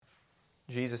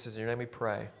Jesus is in your name we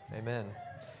pray. Amen.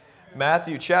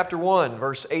 Matthew chapter 1,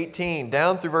 verse 18,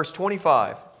 down through verse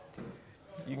 25.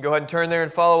 You can go ahead and turn there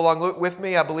and follow along with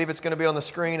me. I believe it's going to be on the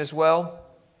screen as well.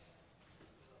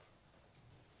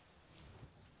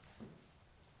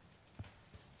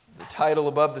 The title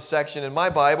above the section in my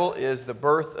Bible is The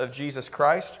Birth of Jesus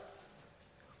Christ.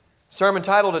 Sermon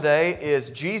title today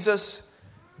is Jesus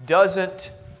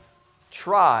Doesn't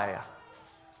Try.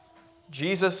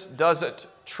 Jesus doesn't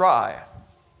try.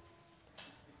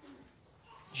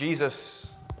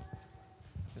 Jesus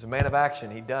is a man of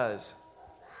action. He doesn't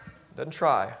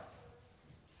try.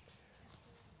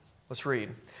 Let's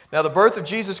read. Now the birth of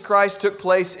Jesus Christ took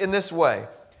place in this way.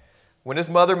 When his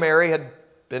mother Mary had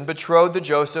been betrothed to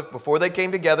Joseph, before they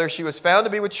came together, she was found to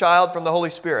be with child from the Holy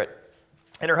Spirit.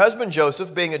 And her husband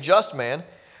Joseph, being a just man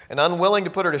and unwilling to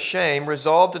put her to shame,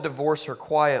 resolved to divorce her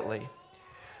quietly.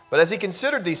 But as he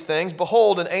considered these things,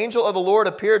 behold, an angel of the Lord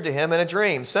appeared to him in a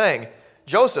dream, saying,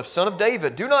 Joseph, son of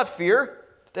David, do not fear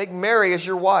to take Mary as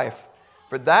your wife,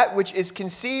 for that which is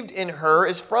conceived in her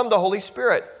is from the Holy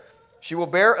Spirit. She will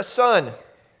bear a son,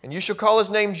 and you shall call his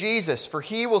name Jesus, for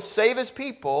he will save his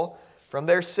people from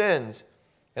their sins.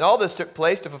 And all this took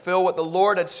place to fulfill what the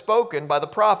Lord had spoken by the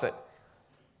prophet.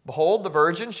 Behold, the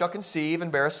virgin shall conceive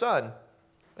and bear a son,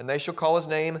 and they shall call his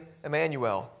name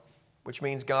Emmanuel, which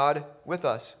means God with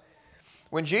us.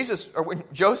 When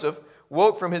Joseph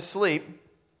woke from his sleep,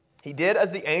 he did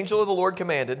as the angel of the Lord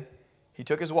commanded. He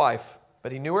took his wife,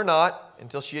 but he knew her not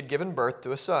until she had given birth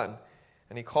to a son,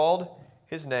 and he called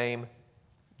his name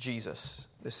Jesus.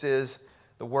 This is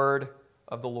the word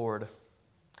of the Lord.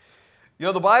 You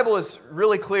know, the Bible is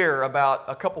really clear about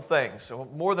a couple things, so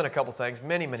more than a couple things,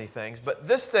 many, many things, but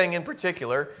this thing in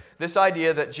particular, this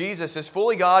idea that Jesus is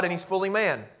fully God and he's fully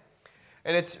man.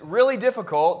 And it's really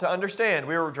difficult to understand.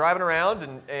 We were driving around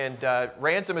and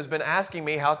Ransom has been asking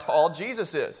me how tall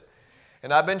Jesus is.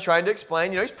 And I've been trying to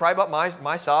explain, he's probably about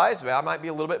my size. I might be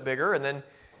a little bit bigger. And then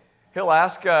he'll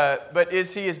ask, but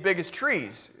is he as big as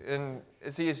trees? And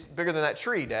is he as bigger than that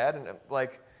tree, Dad? And I'm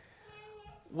like,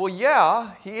 well,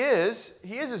 yeah, he is.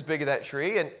 He is as big as that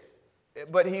tree.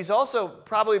 But he's also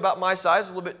probably about my size,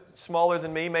 a little bit smaller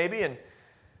than me maybe, and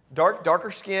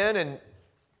darker skin.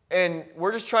 And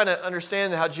we're just trying to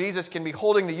understand how Jesus can be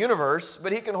holding the universe,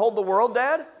 but he can hold the world,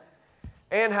 Dad?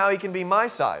 And how he can be my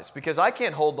size, because I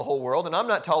can't hold the whole world, and I'm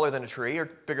not taller than a tree or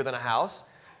bigger than a house,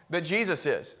 but Jesus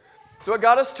is. So it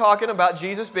got us talking about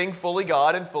Jesus being fully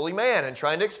God and fully man, and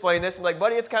trying to explain this. I'm like,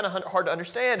 buddy, it's kind of hard to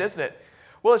understand, isn't it?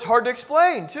 Well, it's hard to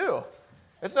explain, too.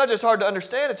 It's not just hard to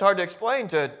understand, it's hard to explain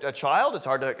to a child, it's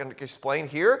hard to explain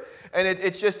here, and it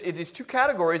is two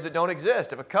categories that don't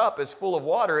exist. If a cup is full of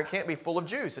water, it can't be full of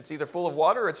juice. It's either full of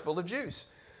water or it's full of juice.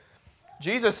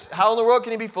 Jesus, how in the world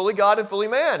can he be fully God and fully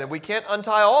man? And we can't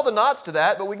untie all the knots to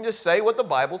that, but we can just say what the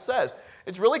Bible says.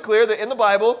 It's really clear that in the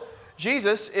Bible,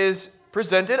 Jesus is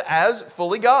presented as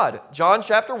fully God. John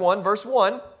chapter 1, verse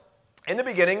 1, in the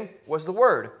beginning was the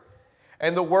Word.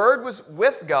 And the Word was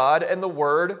with God, and the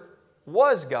Word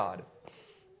was God.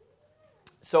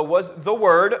 So was the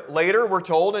Word. Later, we're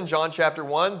told in John chapter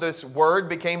 1, this Word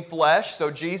became flesh,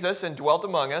 so Jesus and dwelt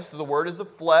among us. The Word is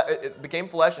it became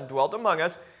flesh and dwelt among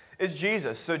us. Is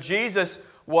Jesus. So Jesus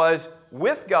was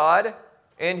with God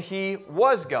and he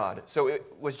was God. So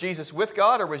was Jesus with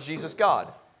God or was Jesus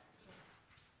God?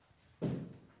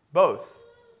 Both.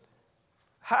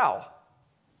 How?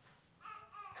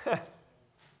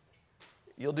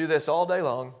 You'll do this all day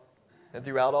long and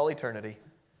throughout all eternity.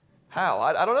 How?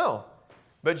 I don't know.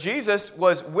 But Jesus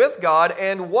was with God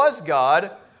and was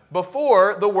God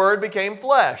before the Word became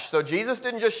flesh. So Jesus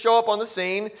didn't just show up on the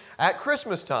scene at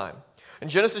Christmas time. In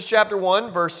Genesis chapter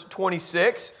 1, verse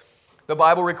 26, the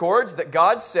Bible records that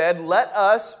God said, "Let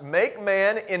us make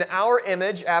man in our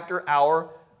image after our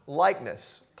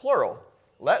likeness." Plural.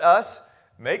 Let us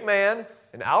make man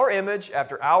in our image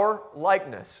after our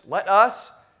likeness. Let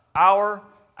us, our,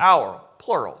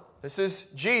 plural. This is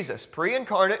Jesus,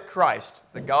 pre-incarnate Christ,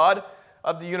 the God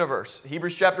of the universe.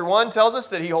 Hebrews chapter 1 tells us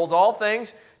that he holds all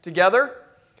things together.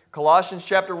 Colossians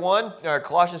chapter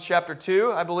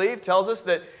 2, I believe, tells us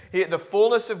that the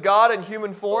fullness of God in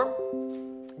human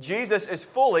form. Jesus is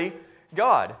fully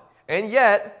God. And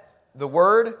yet, the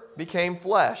Word became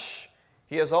flesh.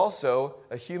 He is also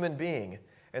a human being.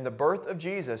 And the birth of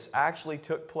Jesus actually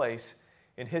took place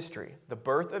in history. The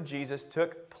birth of Jesus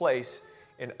took place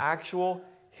in actual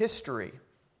history.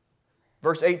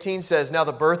 Verse 18 says, "Now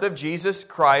the birth of Jesus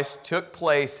Christ took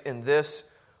place in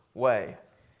this way."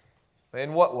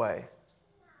 In what way?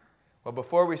 Well,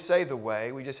 before we say the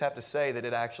way, we just have to say that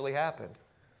it actually happened.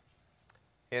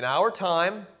 In our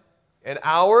time, in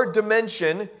our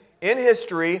dimension, In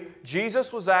history,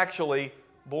 Jesus was actually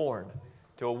born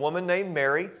to a woman named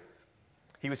Mary.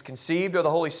 He was conceived of the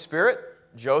Holy Spirit.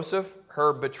 Joseph,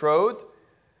 her betrothed,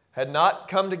 had not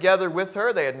come together with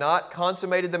her. They had not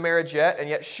consummated the marriage yet, and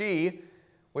yet she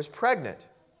was pregnant.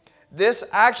 This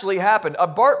actually happened.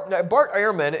 Bart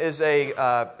Ehrman is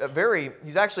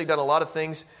he's actually done a lot of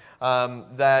things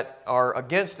that are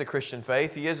against the Christian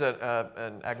faith. He is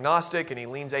an agnostic and he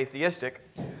leans atheistic.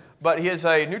 But he is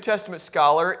a New Testament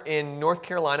scholar in North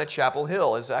Carolina, Chapel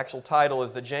Hill. His actual title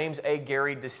is the James A.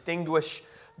 Gary Distinguished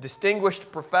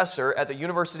Professor at the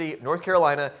University of North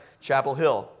Carolina, Chapel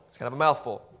Hill. It's kind of a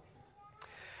mouthful.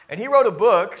 And he wrote a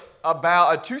book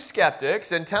about two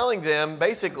skeptics and telling them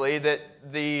basically that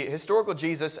the historical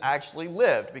Jesus actually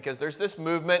lived, because there's this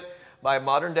movement by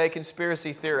modern-day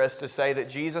conspiracy theorists to say that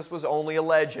Jesus was only a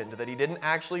legend, that he didn't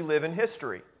actually live in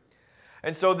history.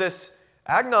 And so this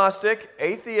agnostic,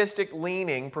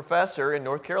 atheistic-leaning professor in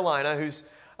North Carolina who's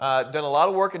done a lot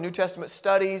of work in New Testament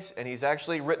studies, and he's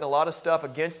actually written a lot of stuff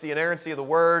against the inerrancy of the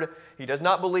Word. He does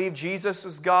not believe Jesus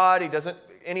is God. He doesn't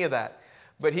any of that.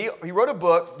 But he wrote a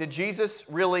book, Did Jesus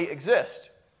Really Exist?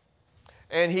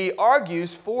 And he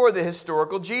argues for the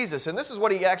historical Jesus. And this is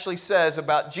what he actually says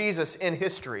about Jesus in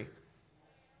history.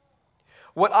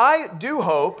 What I do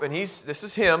hope, and this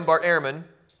is him, Bart Ehrman,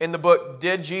 in the book,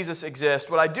 Did Jesus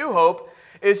Exist? What I do hope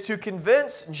is to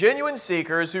convince genuine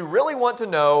seekers who really want to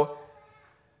know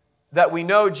that we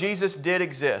know Jesus did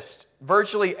exist.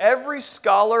 Virtually every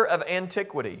scholar of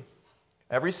antiquity,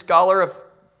 every scholar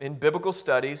in biblical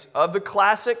studies, of the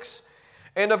classics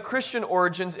and of Christian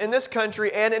origins in this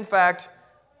country, and in fact,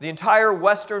 the entire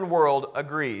Western world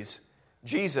agrees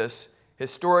Jesus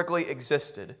historically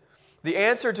existed. The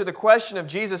answer to the question of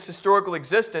Jesus' historical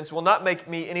existence will not make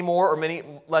me any more or any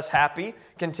less happy,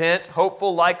 content,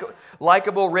 hopeful,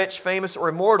 likable, rich, famous, or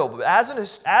immortal. But as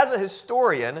a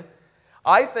historian,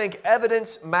 I think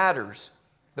evidence matters.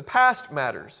 The past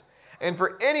matters. And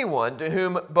for anyone to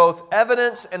whom both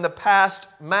evidence and the past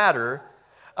matter,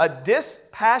 a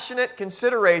dispassionate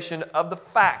consideration of the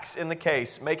facts in the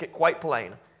case make it quite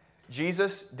plain.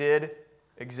 Jesus did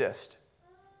exist.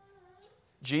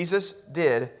 Jesus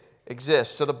did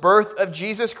exist. So the birth of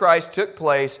Jesus Christ took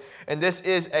place, and this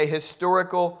is a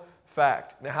historical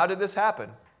fact. Now, how did this happen?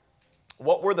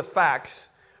 What were the facts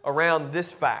around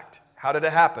this fact? How did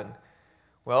it happen?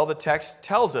 Well, the text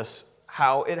tells us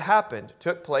how it happened. It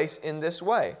took place in this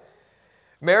way.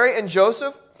 Mary and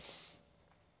Joseph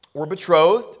were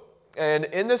betrothed, and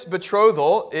in this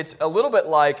betrothal, it's a little bit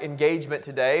like engagement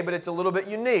today, but it's a little bit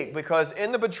unique, because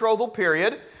in the betrothal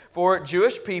period, for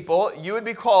Jewish people, you would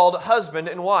be called husband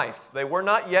and wife. They were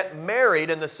not yet married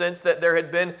in the sense that there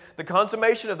had been the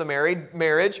consummation of the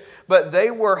marriage, but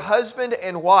they were husband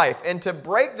and wife, and to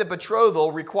break the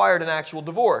betrothal required an actual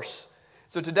divorce.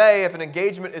 So today, if an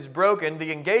engagement is broken,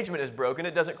 the engagement is broken.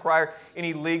 It doesn't require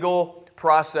any legal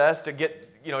process to get,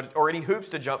 or any hoops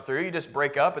to jump through. You just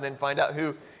break up and then find out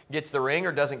who gets the ring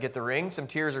or doesn't get the ring. Some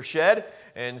tears are shed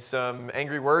and some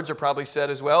angry words are probably said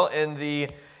as well. And the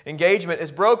engagement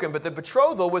is broken. But the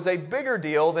betrothal was a bigger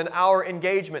deal than our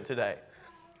engagement today.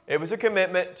 It was a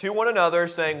commitment to one another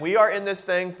saying we are in this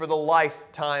thing for the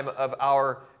lifetime of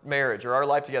our marriage or our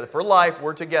life together. For life,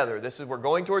 we're together. We're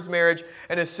going towards marriage.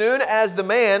 And as soon as the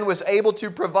man was able to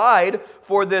provide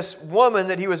for this woman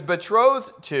that he was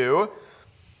betrothed to,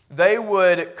 they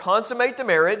would consummate the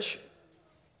marriage,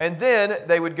 and then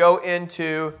they would go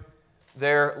into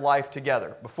their life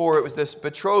together. Before, it was this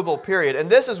betrothal period. And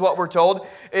this is what we're told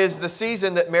is the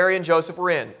season that Mary and Joseph were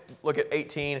in. Look at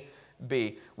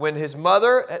 18b. When his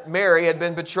mother, Mary, had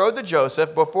been betrothed to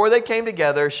Joseph, before they came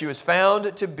together, she was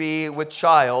found to be with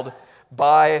child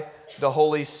by the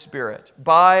Holy Spirit.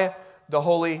 By the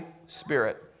Holy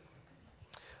Spirit.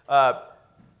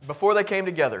 Before they came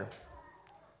together.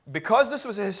 Because this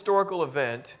was a historical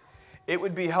event, it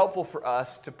would be helpful for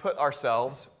us to put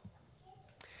ourselves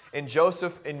in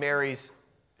Joseph and Mary's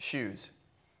shoes.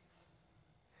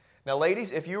 Now,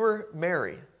 ladies, if you were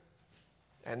Mary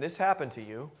and this happened to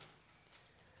you,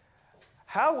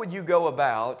 how would you go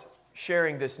about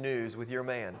sharing this news with your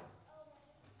man?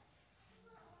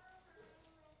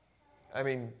 I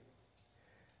mean,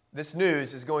 this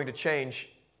news is going to change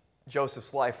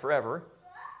Joseph's life forever.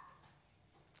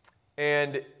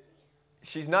 And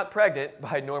she's not pregnant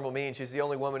by normal means. She's the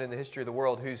only woman in the history of the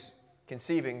world who's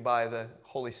conceiving by the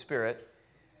Holy Spirit.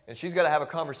 And she's got to have a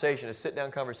conversation, a sit-down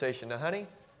conversation. Now, honey,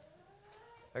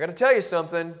 I got to tell you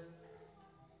something.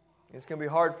 It's going to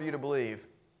be hard for you to believe.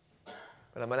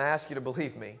 But I'm going to ask you to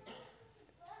believe me.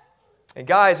 And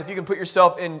guys, if you can put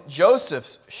yourself in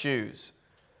Joseph's shoes.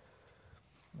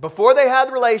 Before they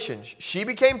had relations, she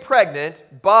became pregnant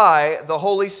by the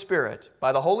Holy Spirit.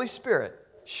 By the Holy Spirit,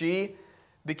 she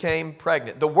became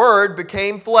pregnant. The Word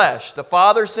became flesh. The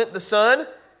Father sent the Son.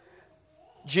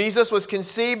 Jesus was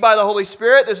conceived by the Holy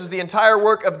Spirit. This is the entire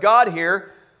work of God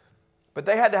here. But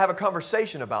they had to have a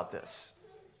conversation about this.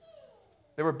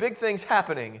 There were big things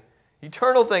happening,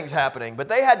 eternal things happening, but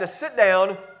they had to sit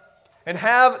down and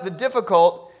have the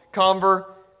difficult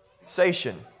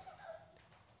conversation.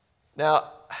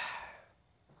 Now,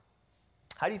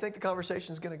 how do you think the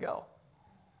conversation is going to go?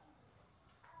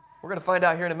 We're going to find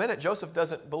out here in a minute. Joseph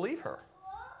doesn't believe her.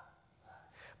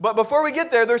 But before we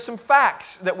get there, there's some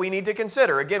facts that we need to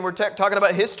consider. Again, we're talking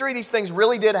about history. These things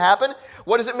really did happen.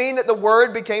 What does it mean that the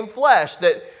Word became flesh,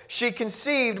 that she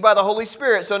conceived by the Holy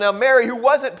Spirit? So now Mary, who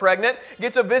wasn't pregnant,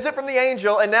 gets a visit from the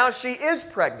angel, and now she is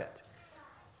pregnant.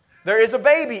 There is a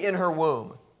baby in her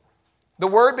womb. The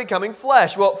Word becoming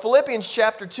flesh. Well, Philippians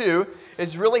chapter 2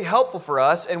 is really helpful for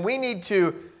us, and we need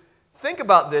to think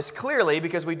about this clearly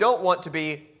because we don't want to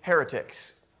be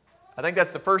heretics. I think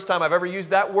that's the first time I've ever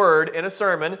used that word in a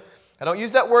sermon. I don't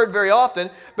use that word very often,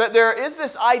 but there is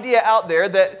this idea out there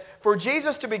that for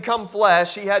Jesus to become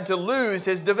flesh, He had to lose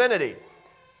His divinity.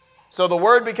 So the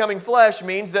Word becoming flesh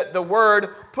means that the Word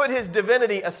put His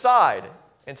divinity aside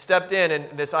and stepped in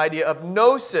this idea of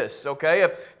gnosis, okay,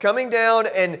 of coming down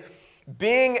and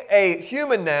being a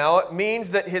human now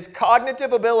means that His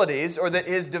cognitive abilities or that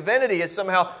His divinity is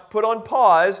somehow put on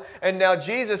pause, and now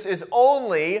Jesus is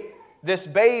only this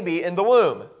baby in the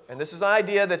womb. And this is an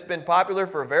idea that's been popular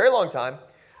for a very long time,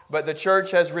 but the church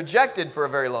has rejected for a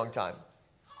very long time.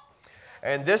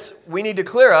 And this we need to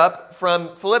clear up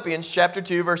from Philippians chapter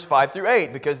 2, verse 5 through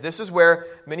 8, because this is where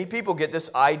many people get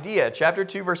this idea. Chapter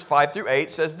 2, verse 5 through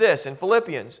 8 says this in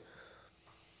Philippians: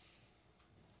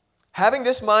 "Having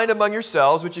this mind among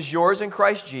yourselves, which is yours in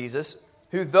Christ Jesus,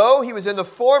 who though He was in the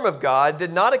form of God,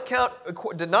 did not count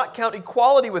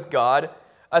equality with God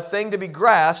a thing to be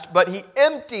grasped, but He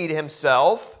emptied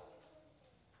Himself."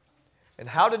 And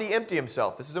how did He empty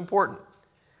Himself? This is important.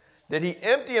 Did He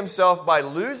empty Himself by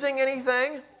losing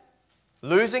anything?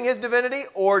 Losing His divinity?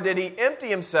 Or did He empty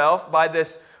Himself by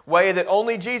this way that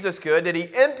only Jesus could? Did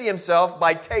He empty Himself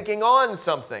by taking on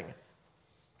something?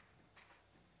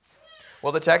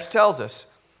 Well, the text tells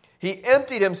us He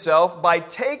emptied Himself by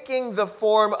taking the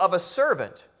form of a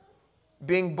servant,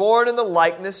 being born in the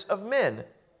likeness of men.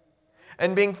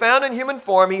 And being found in human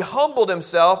form, He humbled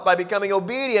Himself by becoming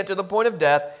obedient to the point of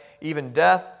death, even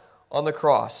death on the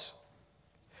cross.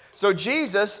 So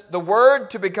Jesus, the Word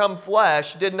to become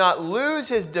flesh, did not lose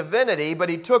His divinity, but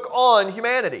He took on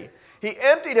humanity. He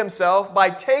emptied Himself by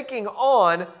taking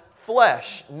on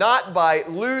flesh, not by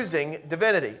losing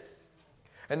divinity.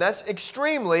 And that's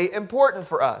extremely important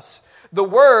for us. The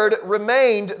Word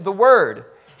remained the Word.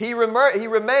 He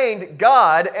remained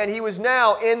God, and He was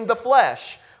now in the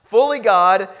flesh. Fully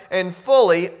God and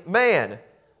fully man.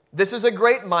 This is a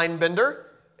great mind bender.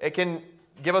 It can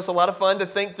give us a lot of fun to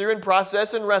think through and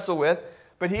process and wrestle with.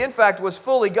 But He, in fact, was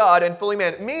fully God and fully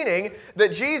man. Meaning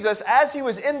that Jesus, as He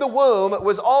was in the womb,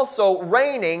 was also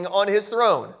reigning on His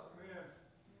throne.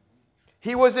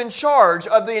 He was in charge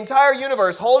of the entire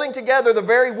universe, holding together the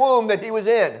very womb that He was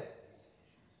in.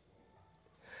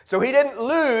 So He didn't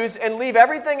lose and leave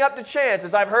everything up to chance,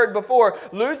 as I've heard before.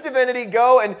 Lose divinity,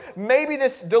 go, and maybe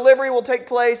this delivery will take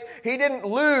place. He didn't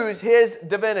lose His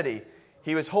divinity.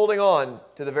 He was holding on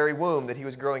to the very womb that He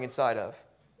was growing inside of.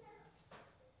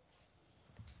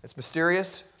 It's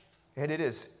mysterious, and it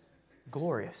is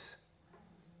glorious.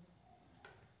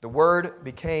 The Word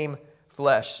became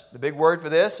flesh. The big word for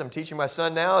this, I'm teaching my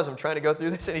son now as I'm trying to go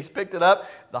through this, and he's picked it up,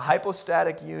 the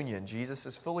hypostatic union. Jesus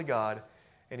is fully God,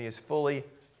 and He is fully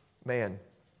man.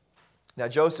 Now,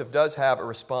 Joseph does have a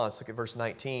response. Look at verse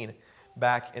 19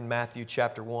 back in Matthew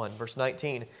chapter 1. Verse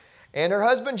 19, "And her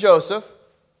husband Joseph,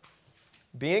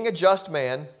 being a just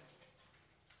man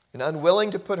and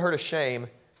unwilling to put her to shame,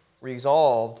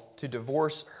 resolved to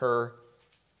divorce her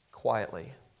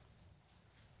quietly."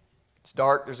 It's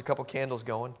dark. There's a couple candles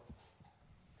going.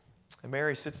 And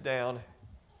Mary sits down.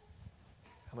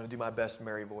 I'm going to do my best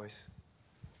Mary voice.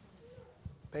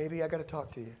 "Baby, I got to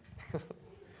talk to you."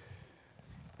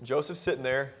 And Joseph's sitting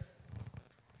there,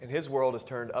 and his world is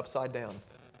turned upside down.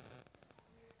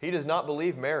 He does not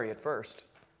believe Mary at first.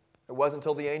 It wasn't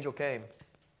until the angel came.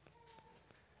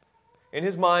 In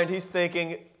his mind, he's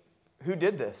thinking, who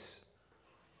did this?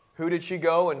 Who did she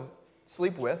go and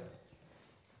sleep with?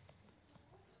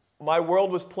 My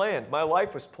world was planned. My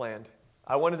life was planned.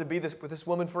 I wanted to be with this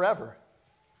woman forever.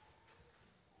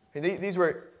 And these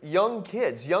were young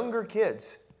kids, younger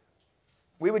kids.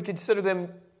 We would consider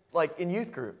them like in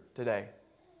youth group today.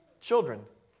 Children.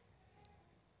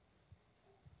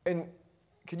 And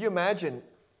could you imagine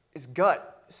his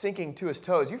gut sinking to his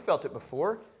toes? You felt it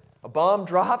before. A bomb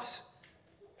drops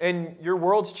and your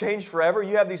world's changed forever.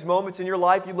 You have these moments in your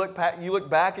life, you look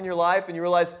back in your life and you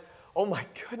realize, oh my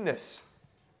goodness.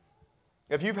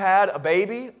 If you've had a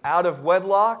baby out of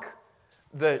wedlock,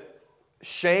 the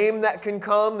shame that can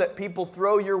come that people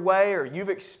throw your way or you've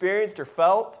experienced or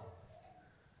felt.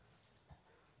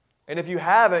 And if you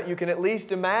haven't, you can at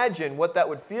least imagine what that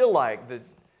would feel like,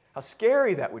 how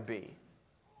scary that would be.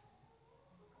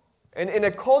 And in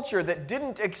a culture that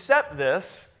didn't accept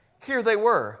this, here they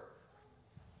were.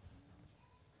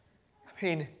 I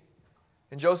mean,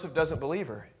 and Joseph doesn't believe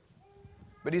her.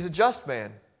 But he's a just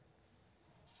man.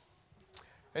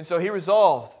 And so he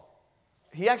resolved.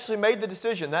 He actually made the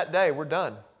decision that day, we're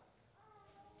done.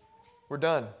 We're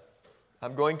done.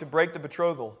 I'm going to break the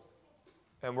betrothal,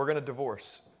 and we're going to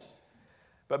divorce.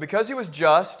 But because he was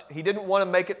just, he didn't want to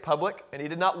make it public, and he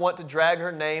did not want to drag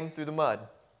her name through the mud.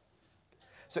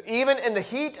 So even in the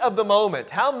heat of the moment,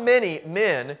 how many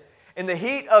men in the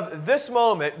heat of this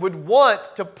moment would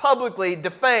want to publicly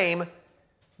defame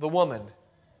the woman?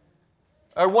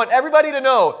 Or want everybody to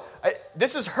know,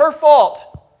 this is her fault.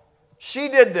 She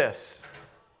did this.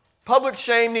 Public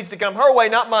shame needs to come her way,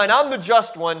 not mine. I'm the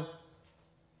just one.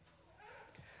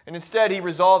 And instead, he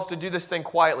resolves to do this thing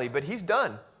quietly. But he's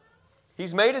done.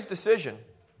 He's made his decision.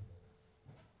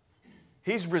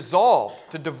 He's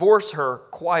resolved to divorce her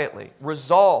quietly.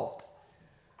 Resolved.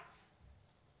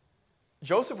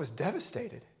 Joseph was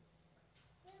devastated.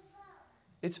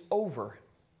 It's over.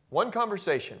 One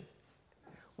conversation.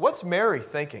 What's Mary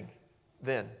thinking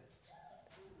then?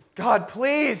 God,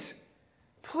 please,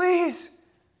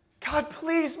 God,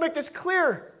 please make this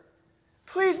clear.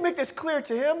 Please make this clear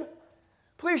to him.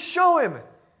 Please show him.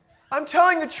 I'm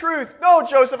telling the truth. No,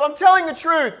 Joseph, I'm telling the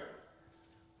truth.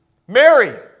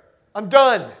 Mary, I'm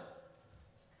done.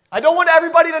 I don't want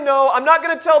everybody to know. I'm not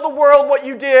going to tell the world what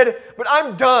you did, but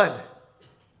I'm done.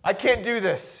 I can't do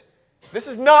this. This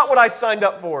is not what I signed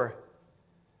up for.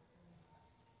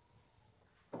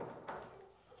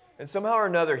 And somehow or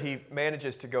another, he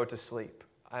manages to go to sleep.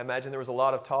 I imagine there was a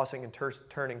lot of tossing and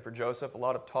turning for Joseph, a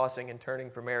lot of tossing and turning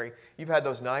for Mary. You've had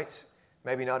those nights,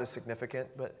 maybe not as significant,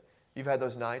 but you've had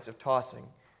those nights of tossing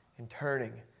and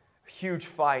turning, a huge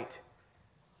fight.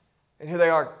 And here they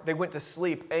are. They went to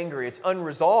sleep angry. It's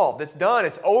unresolved. It's done.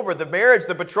 It's over. The marriage,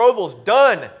 the betrothal's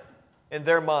done in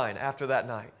their mind after that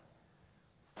night.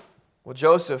 Well,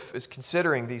 Joseph is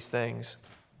considering these things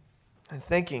and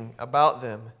thinking about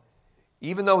them.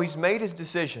 Even though he's made his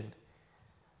decision,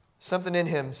 something in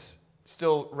him's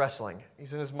still wrestling.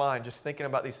 He's in his mind just thinking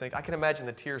about these things. I can imagine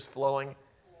the tears flowing.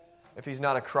 If he's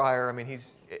not a crier, I mean,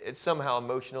 it's somehow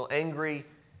emotional, angry,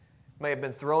 may have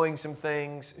been throwing some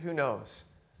things, who knows.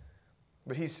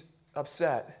 But he's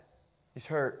upset. He's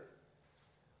hurt.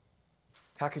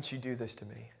 How could she do this to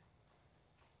me?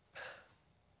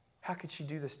 How could she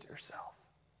do this to herself?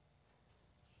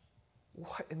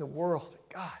 What in the world?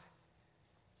 God.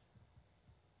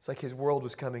 It's like his world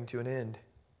was coming to an end.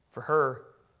 For her,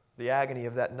 the agony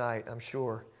of that night, I'm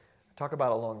sure. Talk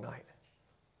about a long night.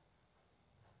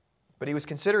 But he was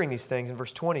considering these things. In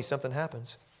verse 20, something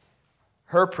happens.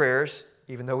 Her prayers,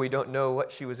 even though we don't know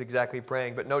what she was exactly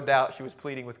praying, but no doubt she was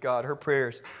pleading with God, her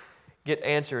prayers get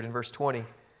answered in verse 20.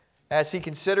 As he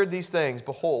considered these things,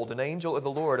 behold, an angel of the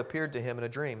Lord appeared to him in a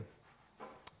dream,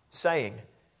 saying,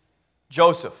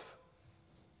 Joseph,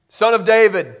 son of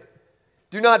David,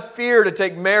 do not fear to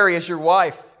take Mary as your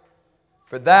wife,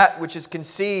 for that which is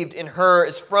conceived in her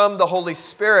is from the Holy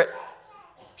Spirit.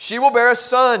 She will bear a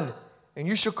son, and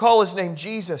you shall call his name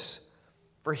Jesus,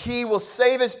 for he will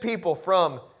save his people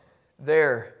from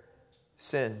their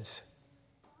sins.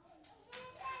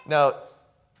 Now,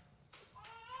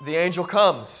 the angel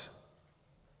comes.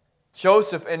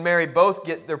 Joseph and Mary both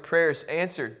get their prayers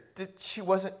answered. She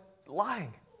wasn't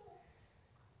lying.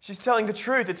 She's telling the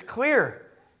truth. It's clear.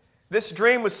 This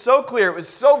dream was so clear. It was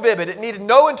so vivid. It needed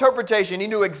no interpretation. He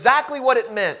knew exactly what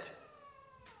it meant.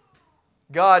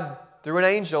 God, through an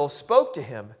angel, spoke to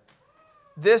him.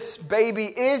 This baby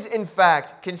is, in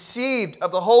fact, conceived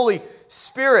of the Holy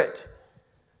Spirit.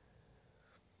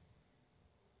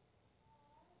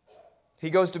 He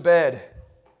goes to bed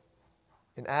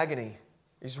in agony.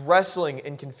 He's wrestling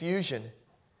in confusion. And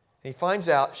he finds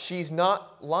out she's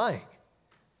not lying.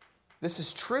 This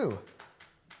is true.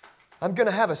 I'm going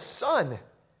to have a son.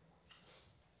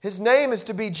 His name is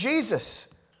to be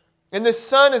Jesus. And this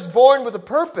son is born with a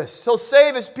purpose. He'll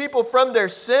save his people from their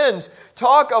sins.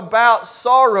 Talk about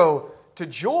sorrow to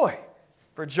joy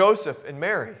for Joseph and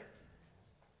Mary.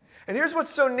 And here's what's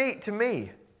so neat to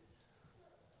me.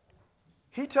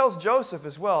 He tells Joseph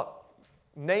as well,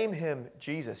 name him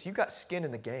Jesus. You got skin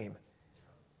in the game.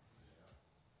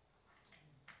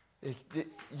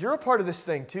 You're a part of this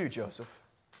thing too, Joseph.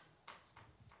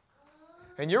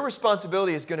 And your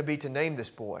responsibility is going to be to name this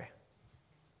boy.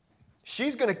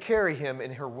 She's going to carry him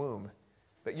in her womb,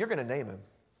 but you're going to name him.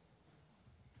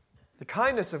 The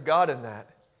kindness of God in that,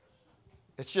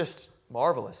 it's just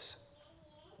marvelous.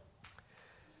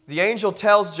 The angel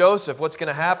tells Joseph what's going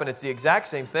to happen. It's the exact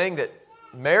same thing that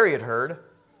Mary had heard.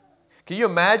 Can you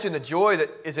imagine the joy that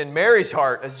is in Mary's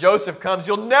heart as Joseph comes?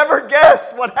 You'll never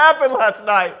guess what happened last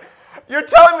night. You're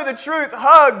telling me the truth.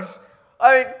 Hugs,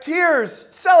 tears,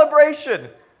 celebration.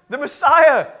 The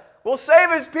Messiah will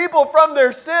save his people from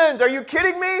their sins. Are you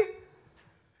kidding me?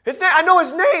 I know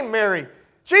his name, Mary.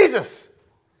 Jesus.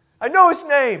 I know his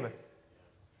name.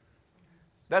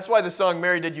 That's why the song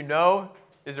Mary Did You Know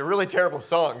is a really terrible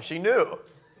song. She knew.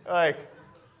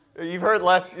 You've heard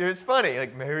last year, it's funny.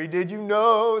 Mary, did you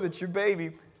know that your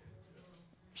baby?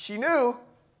 She knew.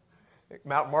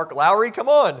 Mark Lowry, come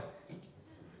on.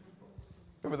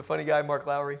 Remember the funny guy, Mark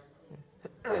Lowry?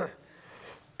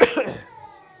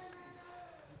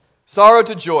 Sorrow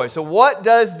to joy. So what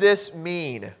does this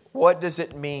mean? What does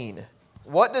it mean?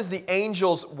 What does the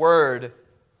angel's word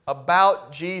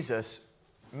about Jesus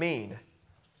mean?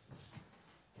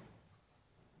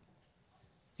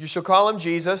 You shall call him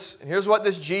Jesus. And here's what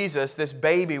this Jesus, this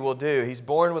baby, will do. He's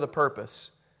born with a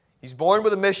purpose. He's born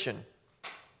with a mission.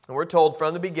 And we're told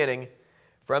from the beginning,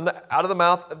 out of the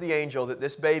mouth of the angel, that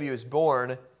this baby was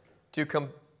born to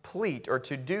complete or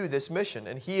to do this mission.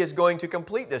 And he is going to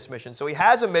complete this mission. So he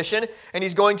has a mission, and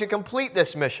he's going to complete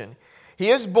this mission. He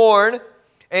is born,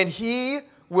 and he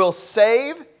will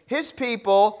save his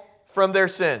people from their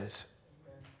sins.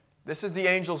 This is the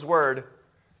angel's word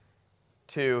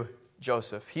to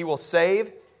Joseph. He will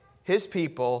save his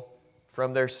people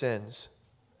from their sins.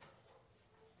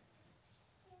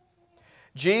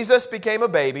 Jesus became a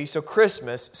baby, so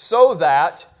Christmas, so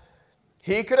that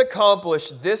he could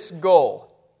accomplish this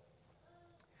goal,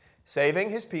 saving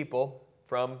his people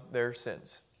from their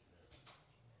sins.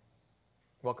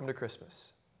 Welcome to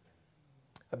Christmas.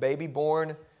 A baby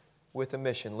born with a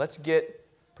mission. Let's get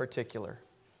particular.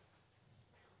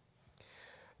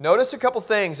 Notice a couple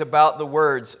things about the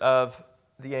words of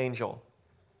the angel.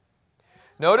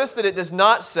 Notice that it does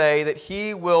not say that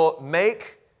he will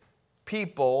make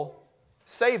people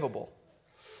savable.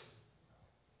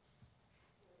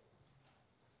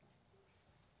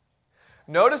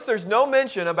 Notice there's no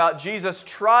mention about Jesus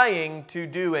trying to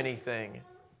do anything.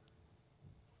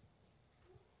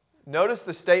 Notice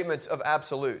the statements of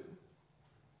absolute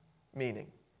meaning.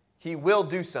 He will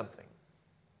do something.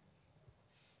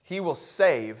 He will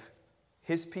save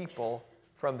his people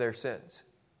from their sins.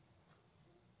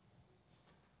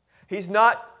 He's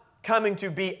not coming to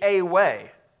be a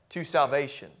way to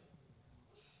salvation.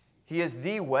 He is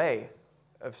the way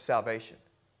of salvation.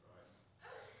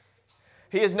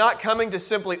 He is not coming to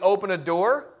simply open a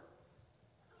door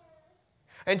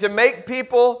and to make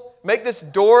this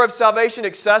door of salvation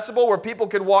accessible where people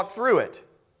could walk through it.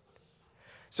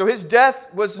 So his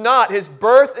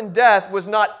birth and death was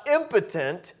not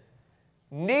impotent,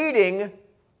 needing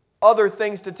other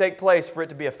things to take place for it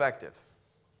to be effective.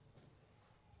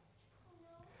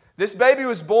 This baby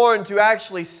was born to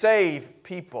actually save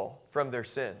people from their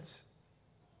sins.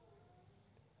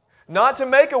 Not to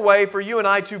make a way for you and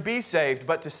I to be saved,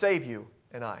 but to save you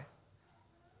and I.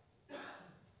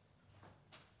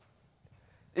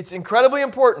 It's incredibly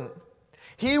important.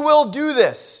 He will do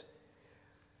this.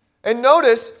 And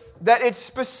notice that it's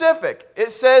specific.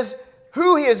 It says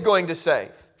who he is going to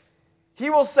save. He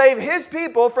will save his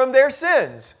people from their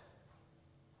sins.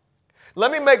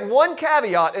 Let me make one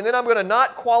caveat, and then I'm going to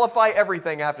not qualify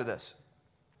everything after this.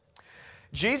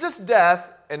 Jesus'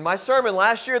 death, in my sermon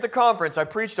last year at the conference, I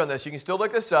preached on this, you can still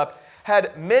look this up,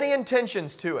 had many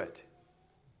intentions to it.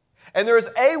 And there is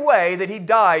a way that he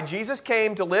died. Jesus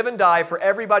came to live and die for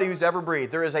everybody who's ever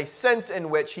breathed. There is a sense in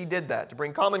which he did that, to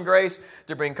bring common grace,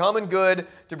 to bring common good,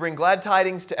 to bring glad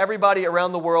tidings to everybody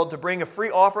around the world, to bring a free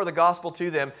offer of the gospel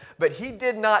to them. But he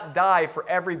did not die for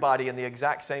everybody in the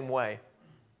exact same way.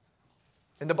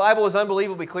 And the Bible is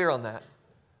unbelievably clear on that.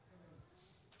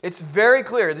 It's very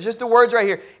clear. It's just the words right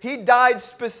here. He died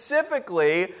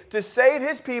specifically to save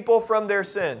his people from their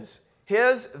sins.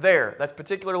 Their. That's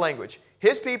particular language.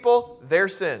 His people, their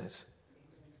sins.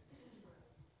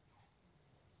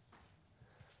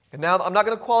 And now I'm not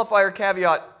going to qualify or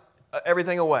caveat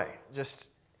everything away. This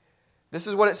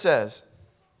is what it says.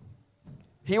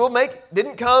 He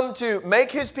didn't come to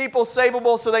make his people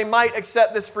savable so they might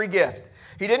accept this free gift.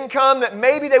 He didn't come that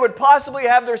maybe they would possibly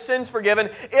have their sins forgiven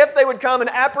if they would come and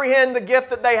apprehend the gift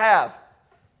that they have.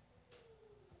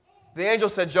 The angel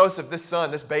said, Joseph, this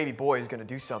son, this baby boy is going to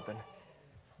do something.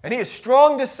 And he is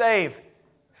strong to save.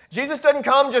 Jesus doesn't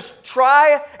come, just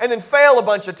try and then fail a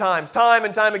bunch of times, time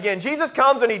and time again. Jesus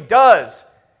comes and He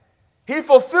does. He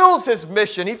fulfills His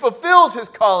mission. He fulfills His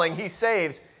calling. He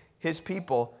saves His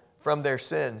people from their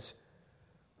sins.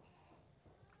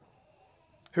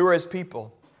 Who are His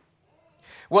people?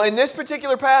 Well, in this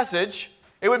particular passage,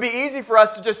 it would be easy for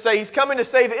us to just say He's coming to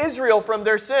save Israel from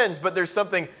their sins, but there's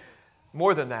something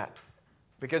more than that.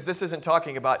 Because this isn't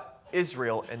talking about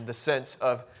Israel in the sense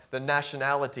of the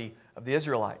nationality of the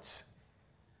Israelites,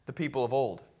 the people of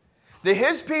old.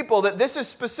 His people that this is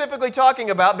specifically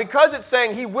talking about, because it's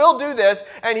saying He will do this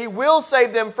and He will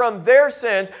save them from their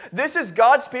sins, this is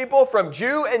God's people from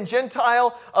Jew and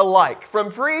Gentile alike, from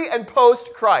pre and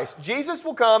post Christ. Jesus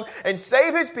will come and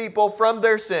save His people from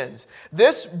their sins.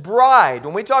 This bride,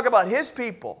 when we talk about His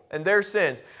people and their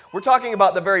sins, we're talking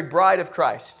about the very bride of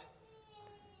Christ.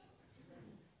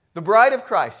 The bride of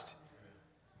Christ.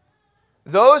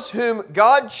 Those whom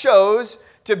God chose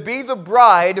to be the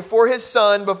bride for His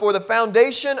Son before the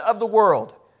foundation of the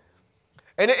world.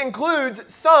 And it includes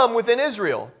some within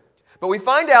Israel. But we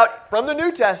find out from the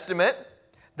New Testament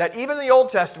that even in the Old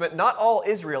Testament, not all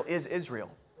Israel is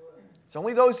Israel. It's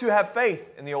only those who have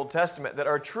faith in the Old Testament that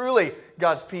are truly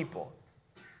God's people.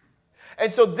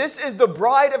 And so this is the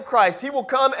bride of Christ. He will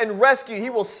come and rescue. He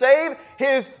will save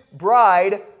His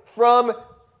bride from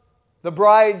the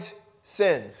bride's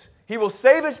sins. He will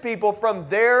save His people from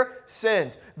their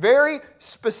sins. Very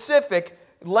specific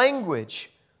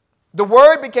language. The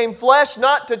Word became flesh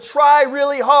not to try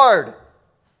really hard,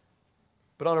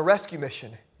 but on a rescue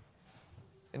mission.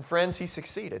 And friends, He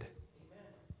succeeded.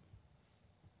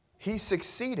 He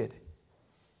succeeded.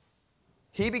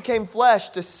 He became flesh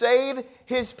to save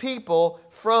His people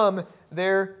from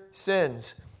their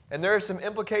sins. And there are some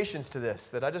implications to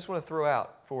this that I just want to throw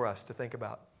out for us to think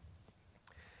about.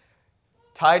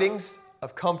 Tidings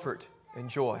of comfort and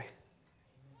joy.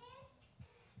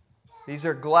 These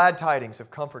are glad tidings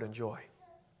of comfort and joy.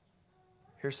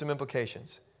 Here's some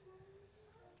implications.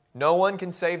 No one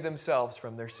can save themselves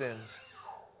from their sins.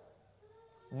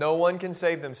 No one can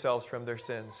save themselves from their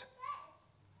sins.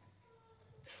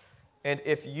 And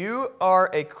if you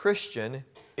are a Christian,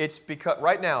 it's because,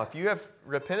 right now, if you have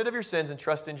repented of your sins and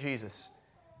trust in Jesus,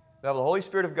 you have the Holy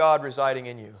Spirit of God residing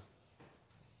in you.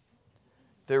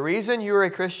 The reason you're a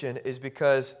Christian is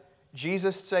because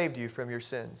Jesus saved you from your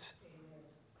sins.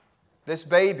 This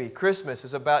baby, Christmas,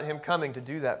 is about Him coming to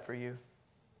do that for you.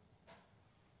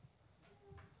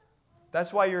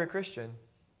 That's why you're a Christian.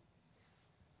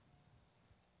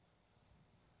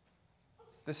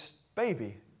 This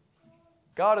baby,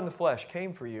 God in the flesh,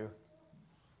 came for you.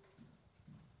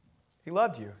 He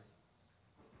loved you.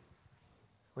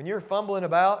 When you're fumbling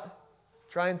about,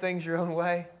 trying things your own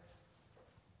way,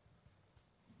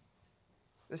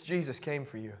 this Jesus came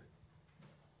for you.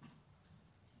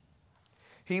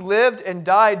 He lived and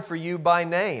died for you by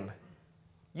name.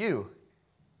 You.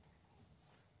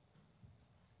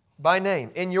 By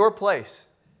name, in your place.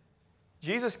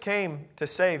 Jesus came to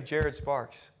save Jared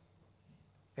Sparks.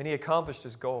 And He accomplished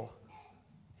His goal.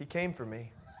 He came for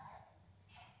me.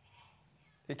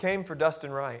 He came for Dustin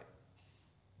Wright.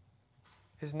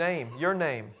 His name, your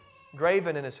name,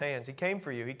 graven in His hands. He came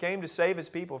for you. He came to save His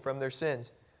people from their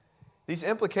sins. These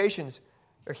implications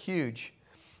are huge.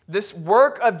 This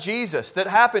work of Jesus that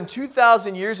happened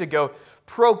 2,000 years ago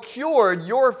procured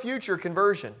your future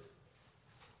conversion.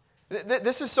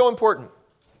 This is so important.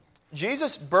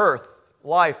 Jesus' birth,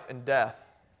 life, and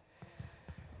death.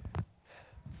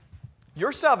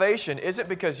 Your salvation isn't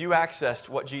because you accessed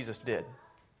what Jesus did.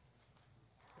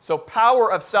 So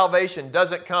power of salvation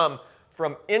doesn't come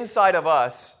from inside of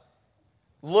us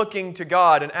looking to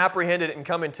God and apprehending it and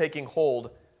come and taking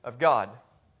hold of God.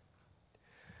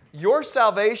 Your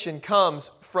salvation comes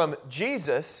from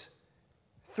Jesus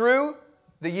through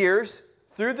the years,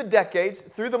 through the decades,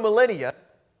 through the millennia,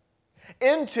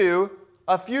 into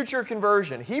a future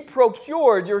conversion. He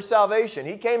procured your salvation.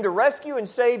 He came to rescue and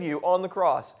save you on the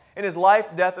cross in His life,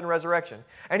 death, and resurrection.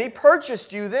 And He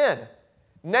purchased you then.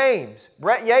 Names.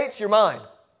 Brett Yates, you're mine.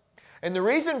 And the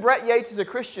reason Brett Yates is a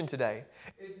Christian today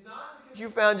is not because you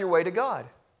found your way to God.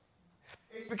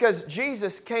 It's because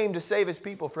Jesus came to save His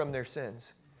people from their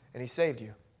sins. And He saved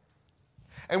you.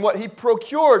 And what He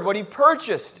procured, what He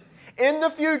purchased in the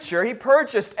future, He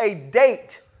purchased a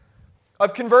date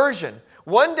of conversion.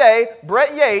 One day,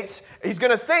 Brett Yates, he's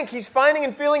going to think he's finding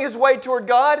and feeling his way toward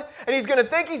God, and he's going to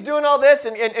think he's doing all this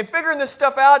and figuring this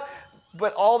stuff out,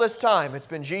 but all this time it's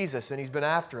been Jesus, and he's been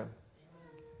after Him.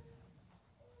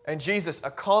 And Jesus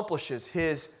accomplishes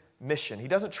His mission. He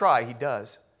doesn't try, He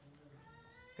does.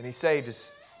 And He saved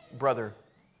his brother,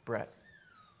 Brett.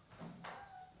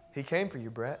 He came for you,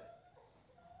 Brett.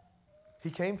 He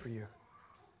came for you.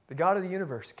 The God of the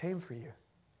universe came for you.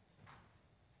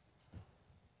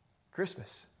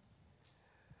 Christmas.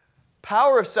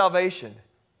 Power of salvation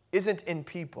isn't in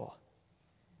people.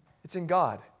 It's in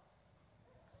God.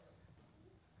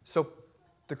 So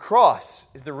the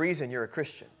cross is the reason you're a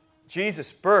Christian.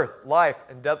 Jesus' birth, life,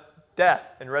 and death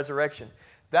and resurrection.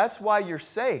 That's why you're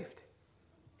saved.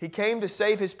 He came to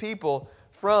save His people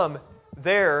from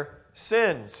their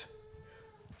sins.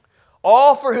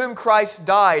 All for whom Christ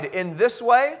died in this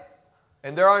way,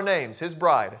 and there are names, His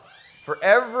bride, for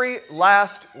every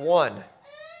last one,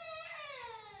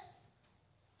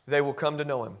 they will come to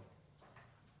know Him.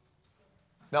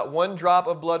 Not one drop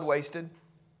of blood wasted,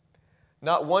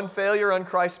 not one failure on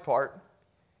Christ's part.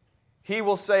 He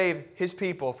will save His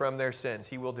people from their sins.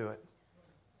 He will do it.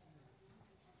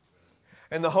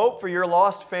 And the hope for your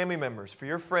lost family members, for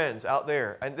your friends out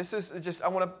there, and this is just, I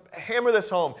want to hammer this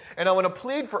home, and I want to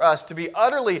plead for us to be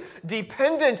utterly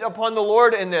dependent upon the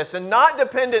Lord in this, and not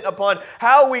dependent upon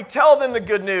how we tell them the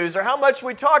good news or how much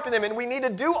we talk to them, and we need to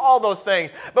do all those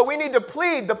things, but we need to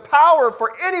plead the power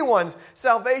for anyone's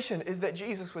salvation is that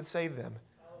Jesus would save them.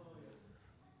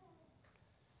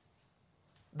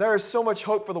 There is so much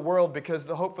hope for the world because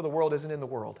the hope for the world isn't in the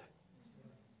world.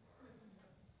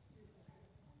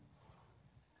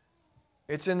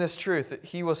 It's in this truth that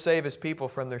He will save His people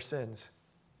from their sins.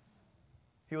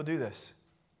 He will do this.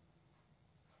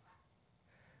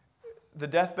 The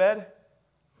deathbed,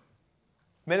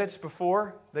 minutes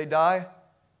before they die,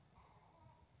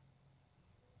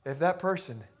 if that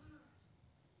person,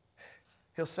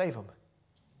 He'll save them.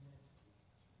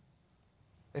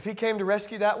 If He came to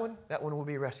rescue that one will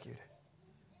be rescued.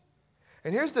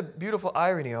 And here's the beautiful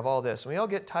irony of all this. We all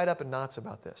get tied up in knots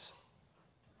about this.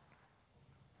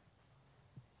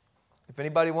 If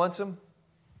anybody wants them,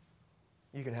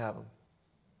 you can have them.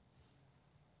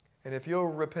 And if you'll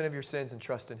repent of your sins and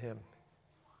trust in Him,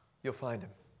 you'll find Him.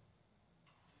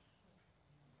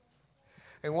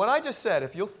 And what I just said,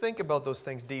 if you'll think about those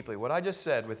things deeply, what I just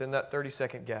said within that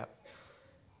 30-second gap,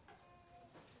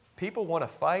 people want to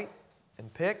fight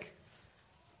and pick.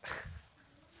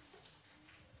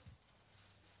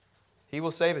 He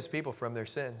will save His people from their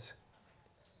sins.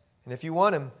 And if you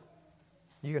want Him,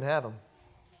 you can have Him.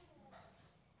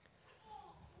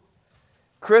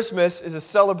 Christmas is a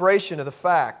celebration of the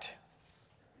fact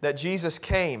that Jesus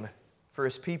came for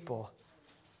His people.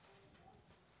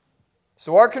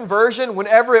 So our conversion,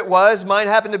 whenever it was, mine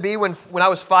happened to be when I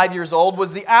was 5 years old,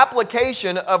 was the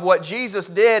application of what Jesus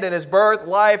did in His birth,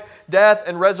 life, death,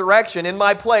 and resurrection in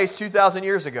my place 2,000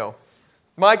 years ago.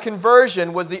 My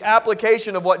conversion was the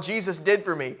application of what Jesus did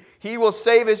for me. He will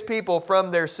save His people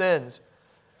from their sins.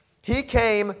 He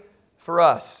came for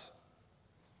us.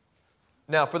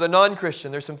 Now, for the non-Christian,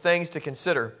 there's some things to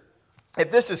consider.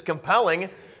 If this is compelling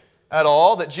at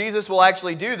all, that Jesus will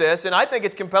actually do this, and I think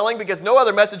it's compelling because no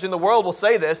other message in the world will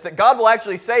say this, that God will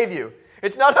actually save you.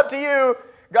 It's not up to you.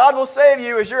 God will save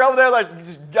you as you're over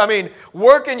there,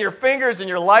 working your fingers and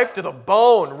your life to the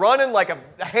bone, running like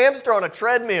a hamster on a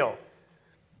treadmill,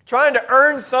 trying to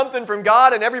earn something from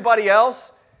God and everybody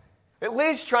else, at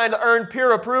least trying to earn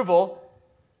peer approval.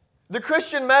 The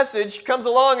Christian message comes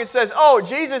along and says, oh,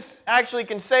 Jesus actually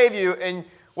can save you, and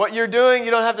what you're doing,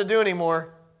 you don't have to do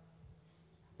anymore.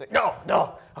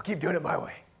 No, I'll keep doing it my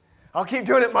way. I'll keep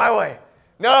doing it my way.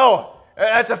 No,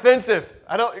 that's offensive.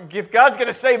 If God's going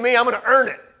to save me, I'm going to earn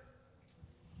it.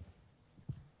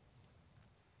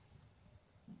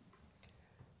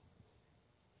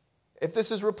 If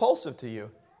this is repulsive to you,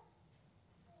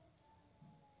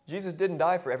 Jesus didn't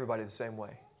die for everybody the same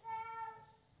way.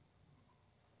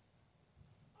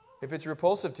 If it's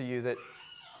repulsive to you that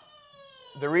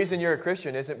the reason you're a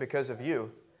Christian isn't because of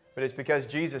you, but it's because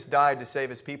Jesus died to save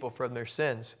His people from their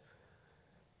sins.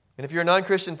 And if you're a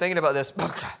non-Christian thinking about this,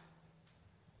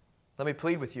 let me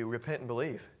plead with you, repent and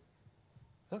believe.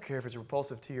 I don't care if it's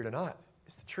repulsive to you or not.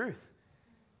 It's the truth.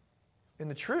 And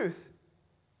the truth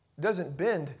doesn't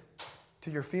bend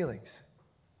to your feelings.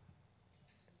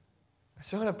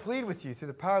 So I'm going to plead with you through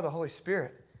the power of the Holy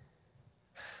Spirit.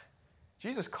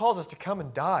 Jesus calls us to come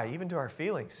and die, even to our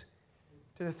feelings,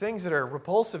 to the things that are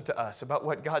repulsive to us about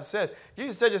what God says.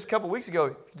 Jesus said just a couple weeks ago,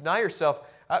 if you deny yourself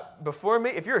before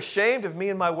me, if you're ashamed of me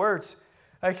and my words,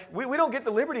 we don't get the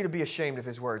liberty to be ashamed of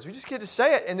His words. We just get to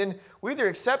say it, and then we either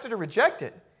accept it or reject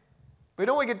it. We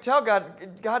don't get to tell God,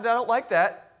 I don't like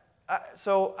that,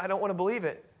 so I don't want to believe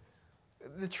it.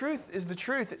 The truth is the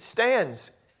truth. It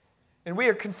stands. And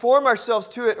we conform ourselves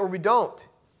to it or we don't.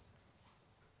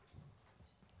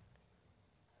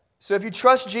 So if you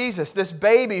trust Jesus, this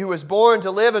baby who was born to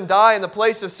live and die in the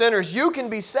place of sinners, you can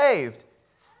be saved.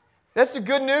 That's the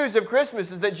good news of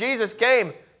Christmas, is that Jesus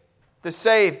came to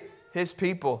save His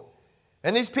people.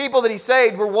 And these people that He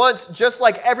saved were once just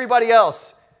like everybody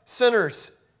else,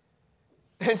 sinners.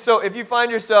 And so if you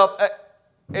find yourself,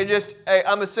 hey,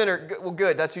 I'm a sinner, well,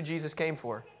 good, that's who Jesus came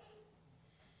for.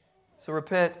 So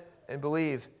repent and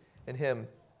believe in Him.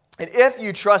 And if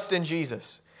you trust in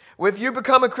Jesus, if you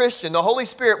become a Christian, the Holy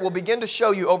Spirit will begin to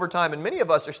show you over time, and many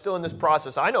of us are still in this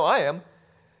process. I know I am.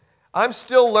 I'm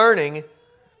still learning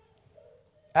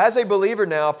as a believer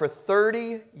now for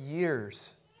 30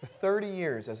 years. For 30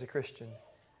 years as a Christian.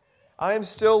 I am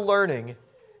still learning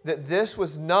that this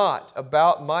was not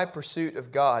about my pursuit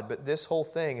of God, but this whole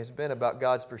thing has been about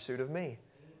God's pursuit of me.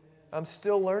 I'm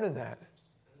still learning that.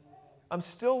 I'm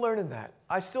still learning that.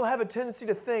 I still have a tendency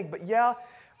to think, but yeah,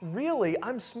 really,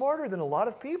 I'm smarter than a lot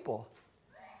of people.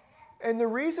 And the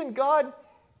reason God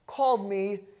called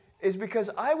me is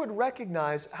because I would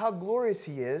recognize how glorious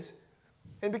He is,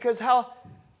 and because how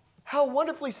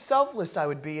wonderfully selfless I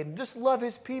would be and just love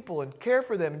His people and care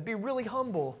for them and be really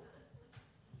humble.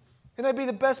 And I'd be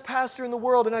the best pastor in the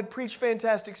world and I'd preach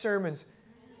fantastic sermons.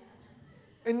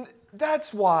 And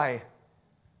that's why.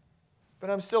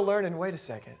 But I'm still learning, wait a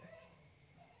second.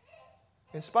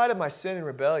 In spite of my sin and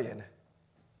rebellion,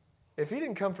 if He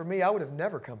didn't come for me, I would have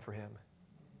never come for Him.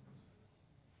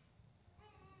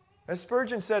 As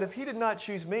Spurgeon said, if He did not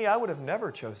choose me, I would have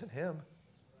never chosen Him.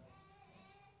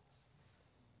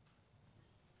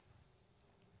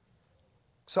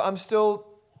 So I'm still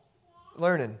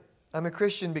learning. I'm a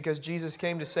Christian because Jesus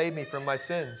came to save me from my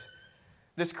sins.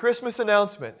 This Christmas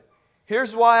announcement,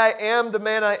 here's why I am the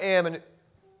man I am, and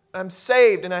I'm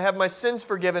saved and I have my sins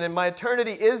forgiven and my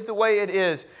eternity is the way it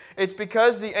is. It's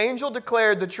because the angel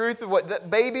declared the truth of what that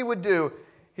baby would do.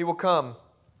 He will come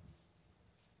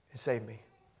and save me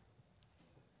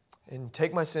and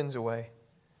take my sins away.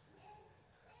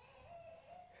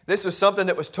 This was something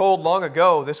that was told long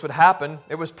ago. This would happen.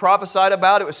 It was prophesied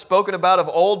about. It was spoken about of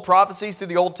old prophecies through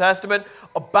the Old Testament.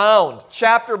 Abound.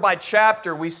 Chapter by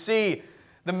chapter, we see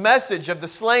the message of the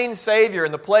slain Savior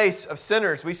in the place of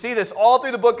sinners. We see this all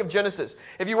through the book of Genesis.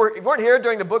 If you weren't here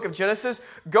during the book of Genesis,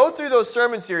 go through those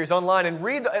sermon series online and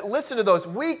listen to those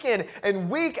week in and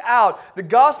week out. The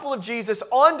gospel of Jesus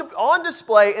on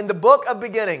display in the book of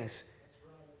beginnings.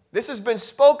 This has been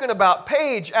spoken about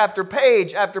page after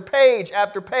page after page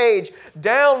after page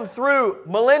down through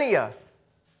millennia.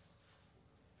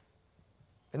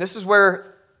 And this is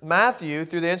where Matthew,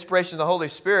 through the inspiration of the Holy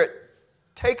Spirit,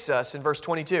 takes us in verse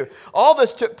 22. All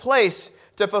this took place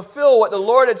to fulfill what the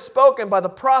Lord had spoken by the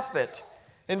prophet.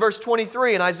 In verse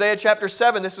 23 in Isaiah chapter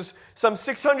 7, this was some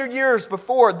 600 years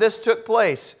before this took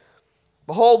place.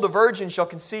 Behold, the virgin shall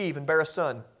conceive and bear a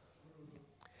son,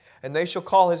 and they shall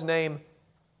call his name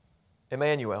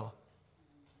Emmanuel.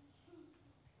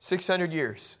 600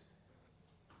 years.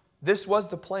 This was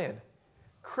the plan.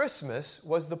 Christmas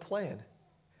was the plan.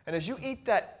 And as you eat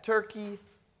that turkey,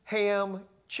 ham,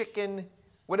 chicken,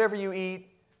 whatever you eat,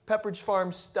 Pepperidge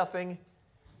Farm stuffing,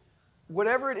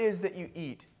 whatever it is that you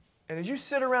eat, and as you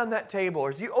sit around that table, or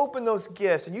as you open those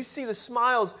gifts, and you see the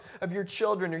smiles of your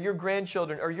children, or your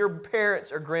grandchildren, or your parents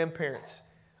or grandparents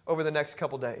over the next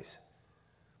couple days,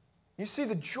 you see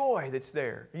the joy that's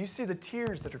there. You see the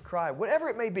tears that are cried, whatever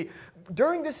it may be.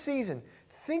 During this season,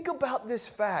 think about this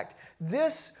fact.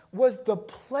 This was the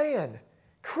plan.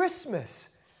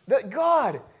 Christmas, that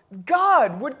God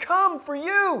would come for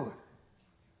you.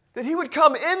 That He would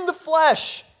come in the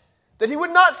flesh. That He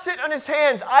would not sit on His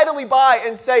hands idly by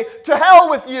and say, "To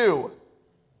hell with you."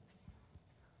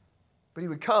 But He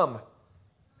would come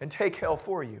and take hell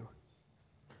for you.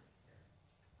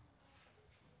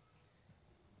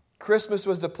 Christmas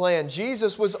was the plan.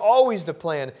 Jesus was always the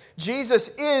plan. Jesus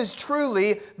is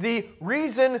truly the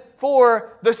reason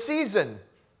for the season.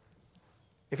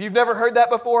 If you've never heard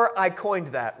that before, I coined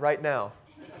that right now.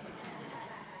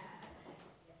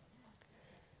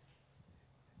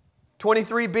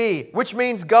 23b, which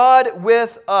means God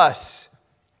with us.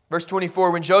 Verse 24,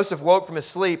 when Joseph woke from his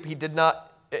sleep, he did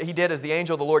as the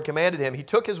angel of the Lord commanded him. He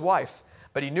took his wife,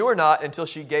 but he knew her not until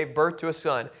she gave birth to a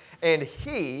son. And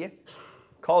he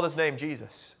called his name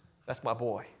Jesus. That's my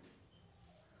boy.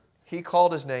 He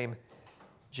called his name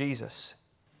Jesus.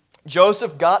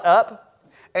 Joseph got up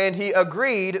and he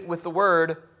agreed with the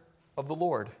word of the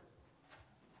Lord.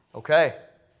 Okay.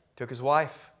 Took his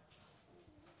wife.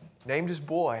 Named his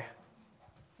boy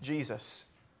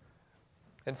Jesus.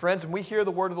 And friends, when we hear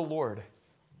the word of the Lord,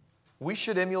 we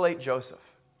should emulate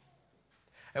Joseph.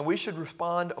 And we should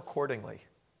respond accordingly.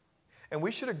 And we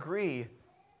should agree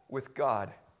with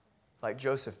God. like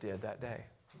Joseph did that day.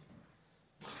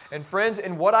 And friends,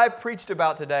 in what I've preached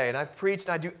about today, and I've preached,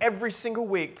 and I do every single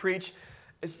week, preach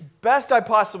as best I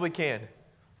possibly can.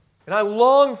 And I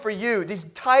long for you, these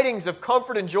tidings of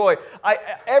comfort and joy.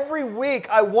 Every week,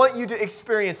 I want you to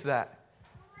experience that.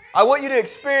 I want you to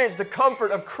experience the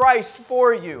comfort of Christ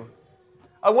for you.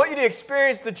 I want you to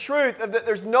experience the truth of that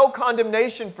there's no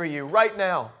condemnation for you right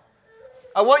now.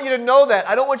 I want you to know that.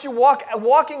 I don't want you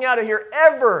walking out of here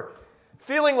ever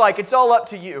feeling like it's all up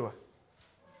to you.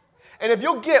 And if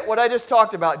you'll get what I just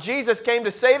talked about, Jesus came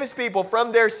to save His people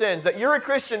from their sins, that you're a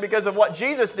Christian because of what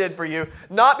Jesus did for you,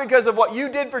 not because of what you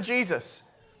did for Jesus.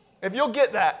 If you'll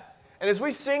get that, and as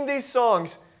we sing these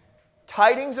songs,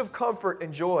 tidings of comfort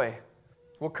and joy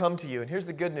will come to you. And here's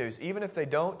the good news. Even if they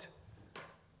don't,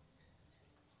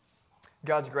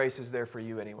 God's grace is there for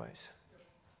you anyways.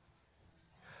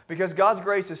 Because God's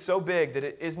grace is so big that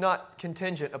it is not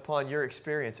contingent upon your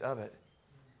experience of it.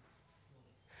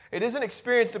 It isn't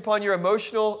experienced upon your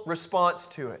emotional response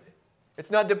to it.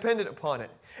 It's not dependent upon it.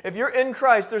 If you're in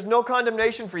Christ, there's no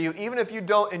condemnation for you, even if you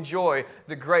don't enjoy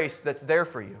the grace that's there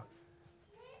for you.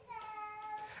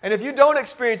 And if you don't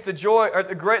experience the joy and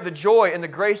the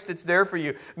grace that's there for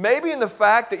you, maybe in the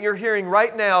fact that you're hearing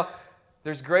right now,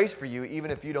 there's grace for you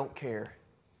even if you don't care.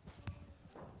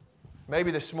 Maybe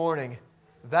this morning,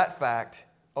 that fact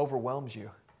overwhelms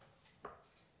you.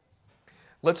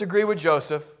 Let's agree with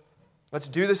Joseph. Let's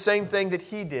do the same thing that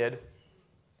he did.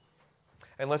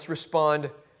 And let's respond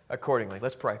accordingly.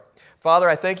 Let's pray. Father,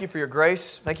 I thank you for your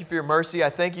grace. Thank you for your mercy. I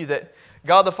thank you that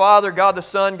God the Father, God the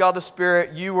Son, God the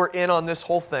Spirit, you were in on this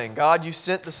whole thing. God, you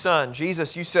sent the Son.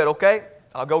 Jesus, you said, okay,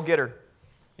 I'll go get her.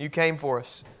 You came for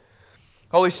us.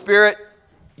 Holy Spirit,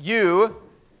 you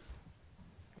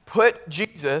put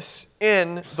Jesus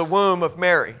in the womb of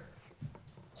Mary,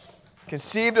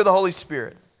 conceived of the Holy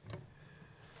Spirit.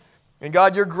 And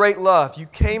God, your great love, you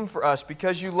came for us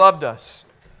because you loved us.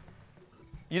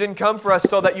 You didn't come for us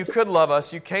so that you could love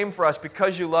us. You came for us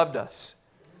because you loved us.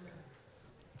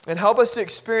 And help us to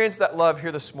experience that love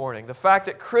here this morning. The fact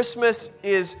that Christmas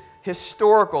is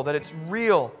historical, that it's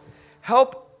real.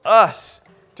 Help us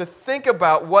to think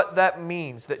about what that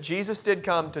means, that Jesus did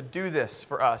come to do this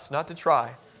for us, not to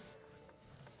try.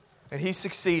 And He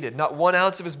succeeded. Not 1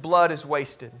 ounce of His blood is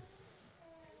wasted.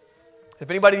 If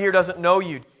anybody here doesn't know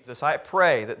you, Jesus, I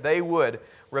pray that they would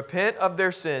repent of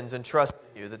their sins and trust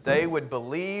in you, that they would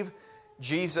believe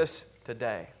Jesus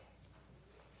today.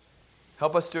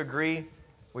 Help us to agree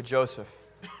with Joseph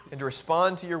and to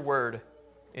respond to your word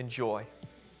in joy.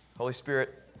 Holy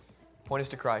Spirit, point us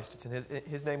to Christ. It's in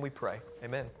His name we pray.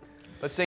 Amen. Let's sing.